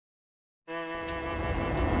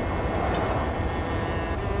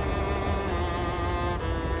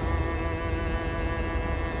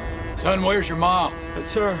Son, where's your mom?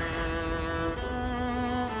 It's her.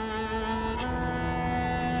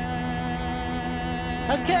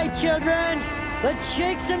 Okay, children, let's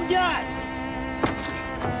shake some dust.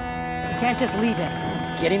 You can't just leave it.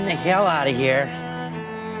 Let's get him the hell out of here.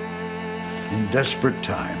 In desperate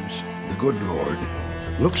times, the good Lord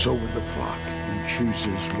looks over the flock and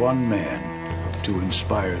chooses one man to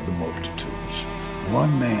inspire the multitudes,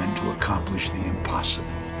 one man to accomplish the impossible.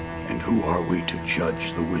 And who are we to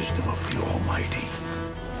judge the wisdom of the Almighty?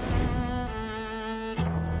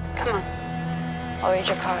 Come on. I'll read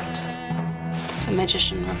your cards. It's a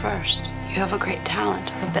magician reversed. You have a great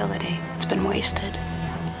talent, ability. It's been wasted,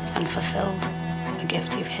 unfulfilled, a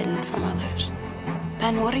gift you've hidden from others.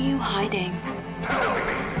 Ben, what are you hiding?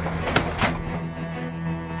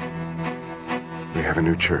 We have a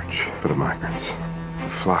new church for the migrants. The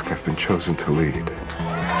flock I've been chosen to lead.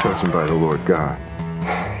 Chosen by the Lord God.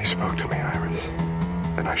 He spoke to me, Iris,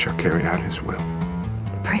 and I shall carry out his will.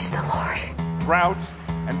 Praise the Lord. Drought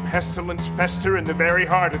and pestilence fester in the very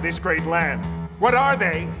heart of this great land. What are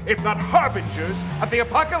they, if not harbingers of the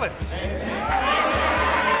apocalypse?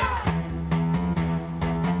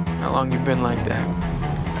 How long you been like that?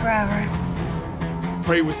 Forever.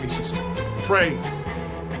 Pray with me, sister. Pray.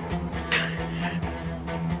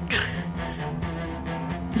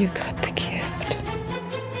 You got the gift.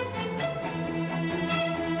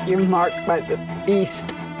 You're marked by the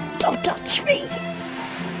beast. Don't touch me.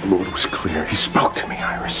 The Lord was clear. He spoke to me,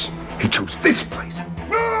 Iris. He chose this place.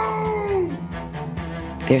 No!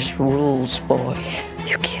 There's rules, boy.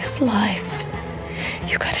 You give life.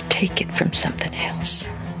 You gotta take it from something else.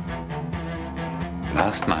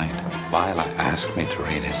 Last night, Lila asked me to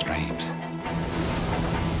read his dreams.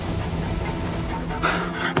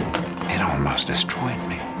 It almost destroyed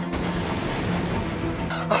me.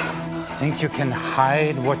 Think you can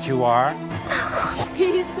hide what you are?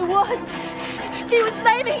 He's the one. She was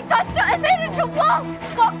lame, he touched her and made her to walk.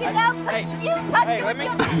 She's walking now because you touched her with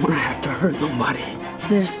your... I don't want to have to hurt nobody.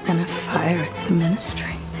 There's been a fire at the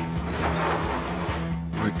ministry.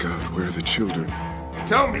 My God, where are the children?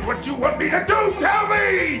 Tell me what you want me to do! Tell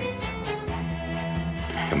me!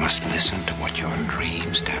 You must listen to what your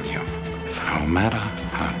dreams tell you, no matter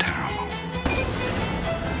how terrible.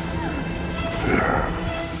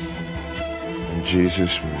 And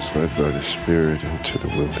Jesus was led by the Spirit into the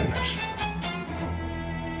wilderness.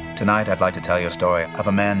 Tonight, I'd like to tell you a story of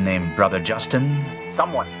a man named Brother Justin.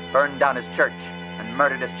 Someone burned down his church and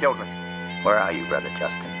murdered his children. Where are you, Brother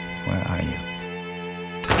Justin? Where are you?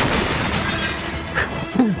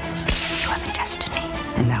 You have a destiny,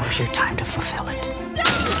 and now is your time to fulfill it.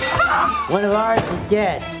 One of ours is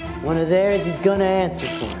dead. One of theirs is gonna answer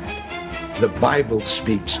for it. The Bible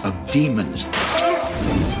speaks of demons.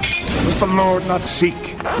 Does the Lord not seek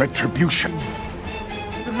retribution?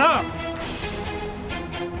 Enough!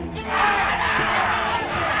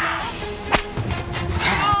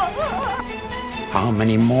 How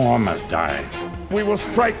many more must die? We will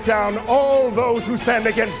strike down all those who stand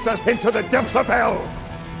against us into the depths of hell!